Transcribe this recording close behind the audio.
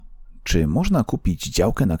Czy można kupić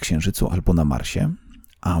działkę na Księżycu albo na Marsie?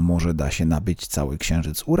 A może da się nabyć cały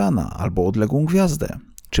księżyc Urana albo odległą gwiazdę?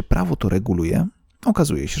 Czy prawo to reguluje?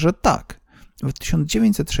 Okazuje się, że tak. W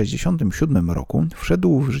 1967 roku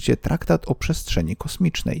wszedł w życie traktat o przestrzeni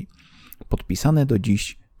kosmicznej, podpisany do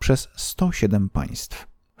dziś przez 107 państw.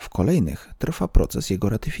 W kolejnych trwa proces jego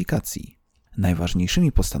ratyfikacji.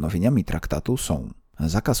 Najważniejszymi postanowieniami traktatu są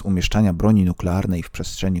zakaz umieszczania broni nuklearnej w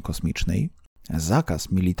przestrzeni kosmicznej,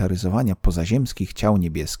 zakaz militaryzowania pozaziemskich ciał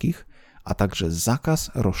niebieskich, a także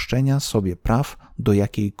zakaz roszczenia sobie praw do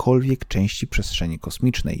jakiejkolwiek części przestrzeni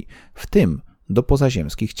kosmicznej, w tym do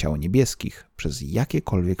pozaziemskich ciał niebieskich, przez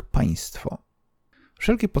jakiekolwiek państwo.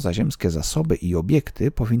 Wszelkie pozaziemskie zasoby i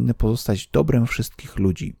obiekty powinny pozostać dobrem wszystkich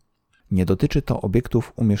ludzi. Nie dotyczy to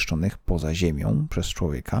obiektów umieszczonych poza Ziemią przez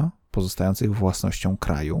człowieka, pozostających własnością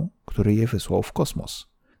kraju, który je wysłał w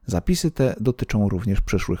kosmos. Zapisy te dotyczą również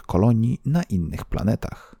przyszłych kolonii na innych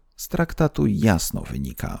planetach. Z traktatu jasno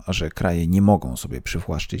wynika, że kraje nie mogą sobie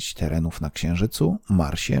przywłaszczyć terenów na Księżycu,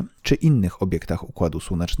 Marsie czy innych obiektach Układu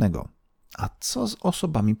Słonecznego. A co z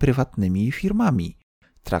osobami prywatnymi i firmami?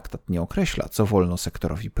 Traktat nie określa, co wolno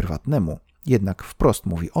sektorowi prywatnemu, jednak wprost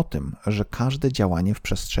mówi o tym, że każde działanie w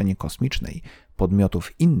przestrzeni kosmicznej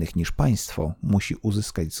podmiotów innych niż państwo musi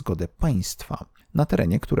uzyskać zgodę państwa, na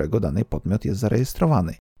terenie którego dany podmiot jest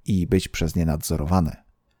zarejestrowany i być przez nie nadzorowane.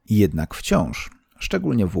 Jednak wciąż,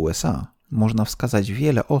 szczególnie w USA, można wskazać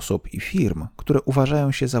wiele osób i firm, które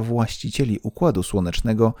uważają się za właścicieli Układu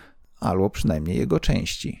Słonecznego albo przynajmniej jego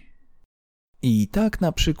części. I tak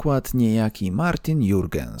na przykład niejaki Martin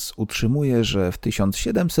Jurgens utrzymuje, że w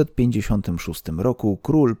 1756 roku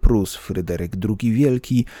król Prus Fryderyk II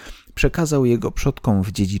Wielki przekazał jego przodkom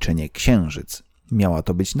w dziedziczenie księżyc. Miała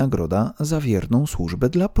to być nagroda za wierną służbę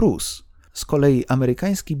dla Prus. Z kolei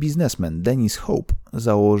amerykański biznesmen Dennis Hope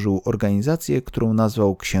założył organizację, którą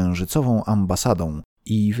nazwał Księżycową Ambasadą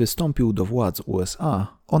i wystąpił do władz USA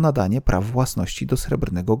o nadanie praw własności do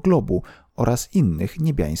Srebrnego Globu oraz innych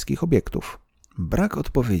niebiańskich obiektów. Brak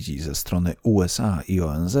odpowiedzi ze strony USA i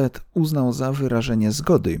ONZ uznał za wyrażenie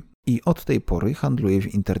zgody i od tej pory handluje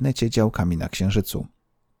w internecie działkami na Księżycu.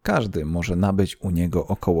 Każdy może nabyć u niego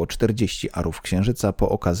około 40 arów Księżyca po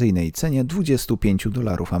okazyjnej cenie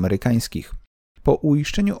 $25 amerykańskich. Po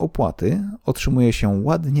uiszczeniu opłaty otrzymuje się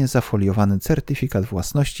ładnie zafoliowany certyfikat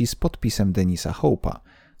własności z podpisem Dennisa Hope'a.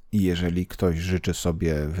 Jeżeli ktoś życzy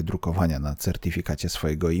sobie wydrukowania na certyfikacie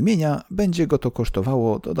swojego imienia, będzie go to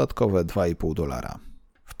kosztowało dodatkowe $2,5.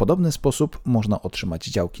 W podobny sposób można otrzymać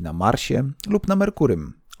działki na Marsie lub na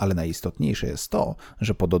Merkurym, ale najistotniejsze jest to,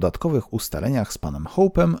 że po dodatkowych ustaleniach z panem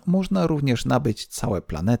Hope'em można również nabyć całe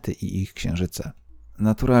planety i ich księżyce.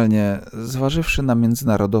 Naturalnie, zważywszy na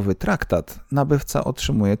międzynarodowy traktat, nabywca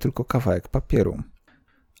otrzymuje tylko kawałek papieru.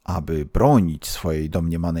 Aby bronić swojej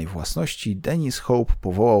domniemanej własności, Dennis Hope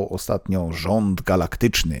powołał ostatnio rząd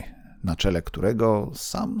galaktyczny, na czele którego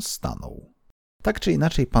sam stanął. Tak czy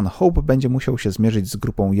inaczej, pan Hope będzie musiał się zmierzyć z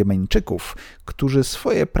grupą Jemeńczyków, którzy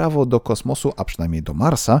swoje prawo do kosmosu, a przynajmniej do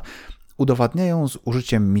Marsa, udowadniają z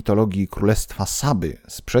użyciem mitologii Królestwa Saby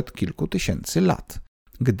sprzed kilku tysięcy lat.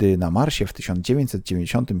 Gdy na Marsie w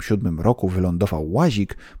 1997 roku wylądował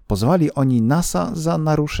łazik, pozwali oni NASA za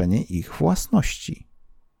naruszenie ich własności.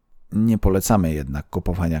 Nie polecamy jednak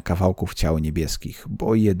kupowania kawałków ciał niebieskich,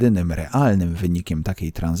 bo jedynym realnym wynikiem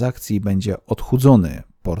takiej transakcji będzie odchudzony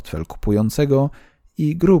portfel kupującego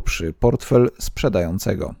i grubszy portfel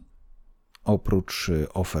sprzedającego. Oprócz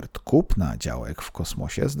ofert kupna działek w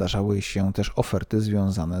kosmosie zdarzały się też oferty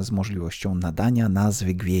związane z możliwością nadania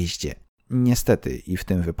nazwy gwieździe. Niestety i w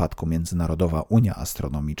tym wypadku Międzynarodowa Unia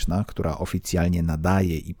Astronomiczna, która oficjalnie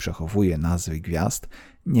nadaje i przechowuje nazwy gwiazd,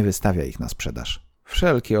 nie wystawia ich na sprzedaż.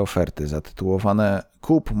 Wszelkie oferty zatytułowane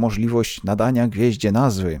 „Kup możliwość nadania gwieździe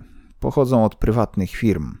nazwy” pochodzą od prywatnych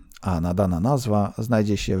firm, a nadana nazwa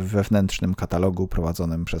znajdzie się w wewnętrznym katalogu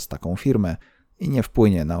prowadzonym przez taką firmę i nie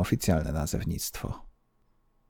wpłynie na oficjalne nazewnictwo.